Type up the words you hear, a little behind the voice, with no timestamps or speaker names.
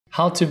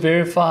How to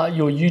verify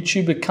your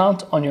YouTube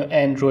account on your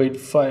Android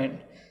phone.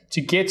 To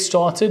get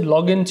started,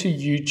 log into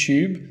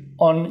YouTube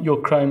on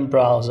your Chrome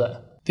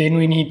browser. Then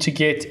we need to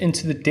get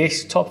into the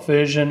desktop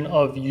version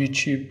of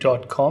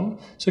youtube.com.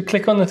 So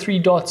click on the three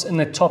dots in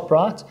the top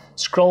right,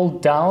 scroll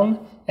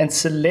down and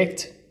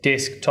select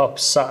desktop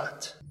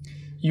site.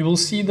 You will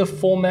see the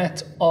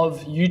format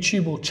of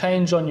YouTube will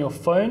change on your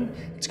phone.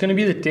 It's going to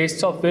be the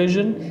desktop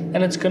version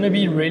and it's going to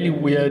be really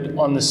weird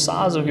on the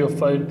size of your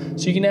phone.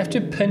 So you're going to have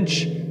to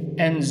pinch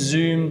and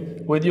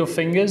zoom with your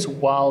fingers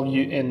while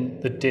you're in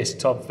the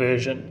desktop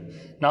version.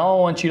 Now I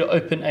want you to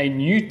open a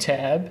new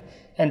tab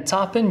and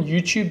type in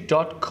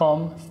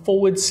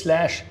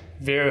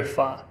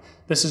youtube.com/verify.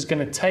 This is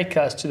going to take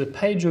us to the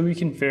page where we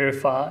can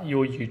verify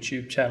your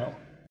YouTube channel.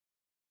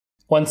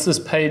 Once this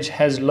page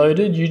has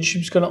loaded,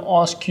 YouTube's going to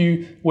ask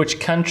you which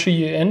country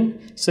you're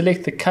in.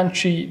 Select the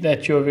country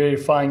that you're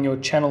verifying your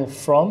channel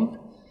from.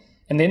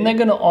 And then they're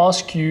going to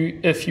ask you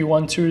if you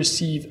want to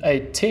receive a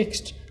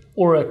text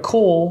or a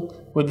call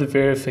with the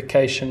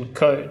verification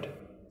code.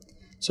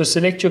 So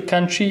select your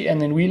country,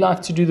 and then we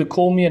like to do the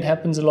call me. It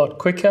happens a lot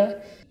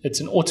quicker. It's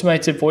an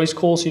automated voice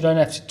call, so you don't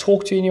have to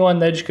talk to anyone.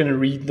 They're just going to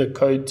read the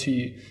code to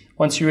you.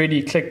 Once you're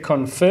ready, click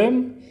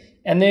confirm,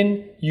 and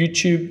then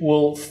YouTube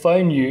will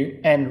phone you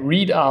and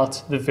read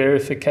out the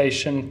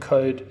verification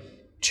code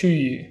to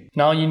you.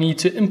 Now you need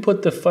to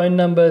input the phone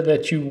number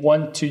that you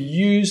want to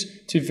use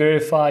to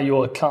verify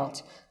your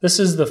account. This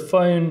is the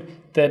phone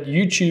that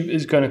YouTube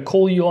is going to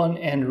call you on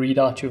and read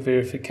out your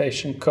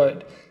verification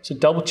code. So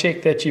double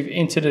check that you've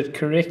entered it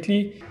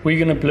correctly. We're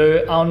going to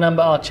blur our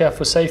number out here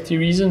for safety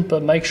reasons,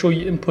 but make sure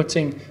you're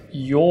inputting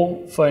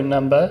your phone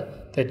number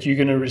that you're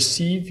going to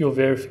receive your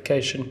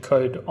verification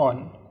code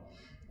on.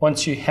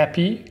 Once you're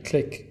happy,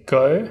 click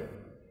go.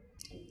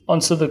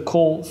 Answer the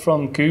call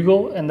from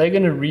Google and they're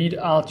going to read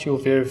out your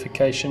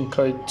verification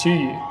code to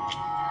you.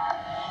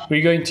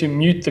 We're going to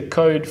mute the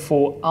code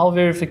for our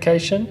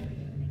verification,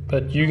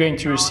 but you're going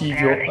to receive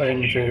your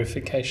own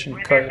verification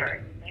code.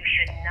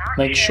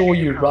 Make sure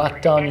you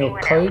write down your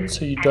code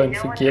so you don't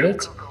forget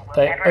it.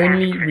 They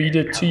only read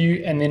it to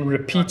you and then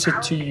repeat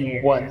it to you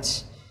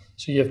once.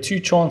 So you have two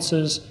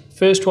chances.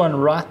 First one,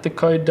 write the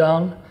code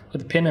down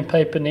with a pen and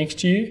paper next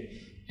to you.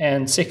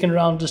 And second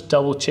round, just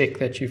double check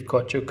that you've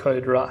got your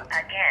code right.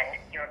 Again,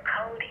 your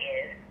code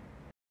is...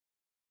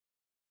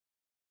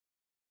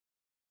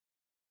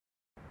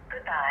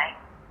 Goodbye.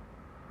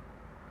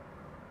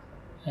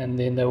 And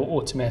then they will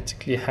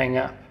automatically hang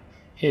up.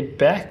 Head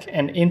back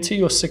and enter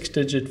your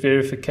 6-digit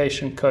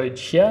verification code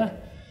here.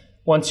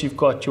 Once you've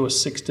got your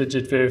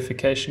 6-digit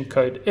verification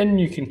code in,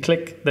 you can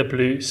click the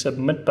blue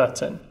submit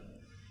button.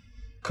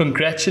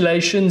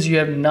 Congratulations, you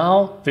have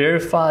now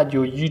verified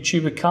your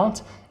YouTube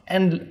account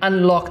and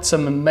unlocked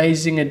some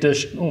amazing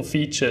additional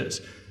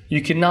features.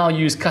 You can now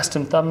use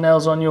custom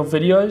thumbnails on your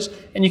videos,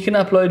 and you can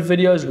upload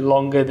videos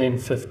longer than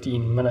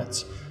 15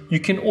 minutes. You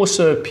can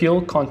also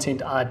appeal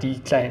content ID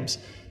claims.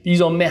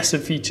 These are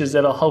massive features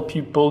that will help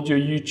you build your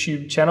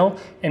YouTube channel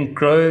and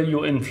grow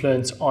your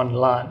influence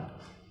online.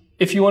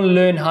 If you want to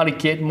learn how to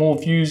get more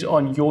views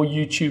on your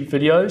YouTube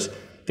videos,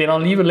 then I'll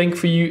leave a link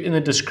for you in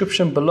the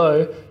description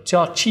below to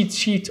our cheat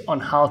sheet on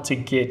how to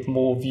get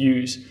more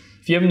views.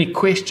 If you have any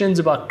questions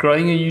about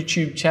growing a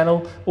YouTube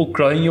channel or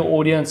growing your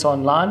audience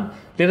online,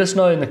 let us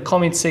know in the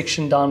comment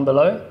section down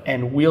below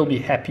and we'll be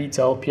happy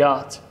to help you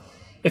out.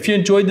 If you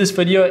enjoyed this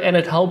video and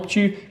it helped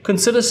you,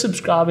 consider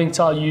subscribing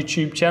to our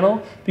YouTube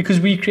channel because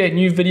we create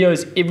new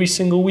videos every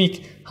single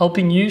week,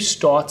 helping you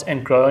start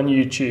and grow on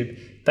YouTube.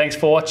 Thanks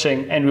for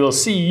watching and we'll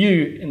see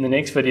you in the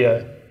next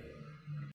video.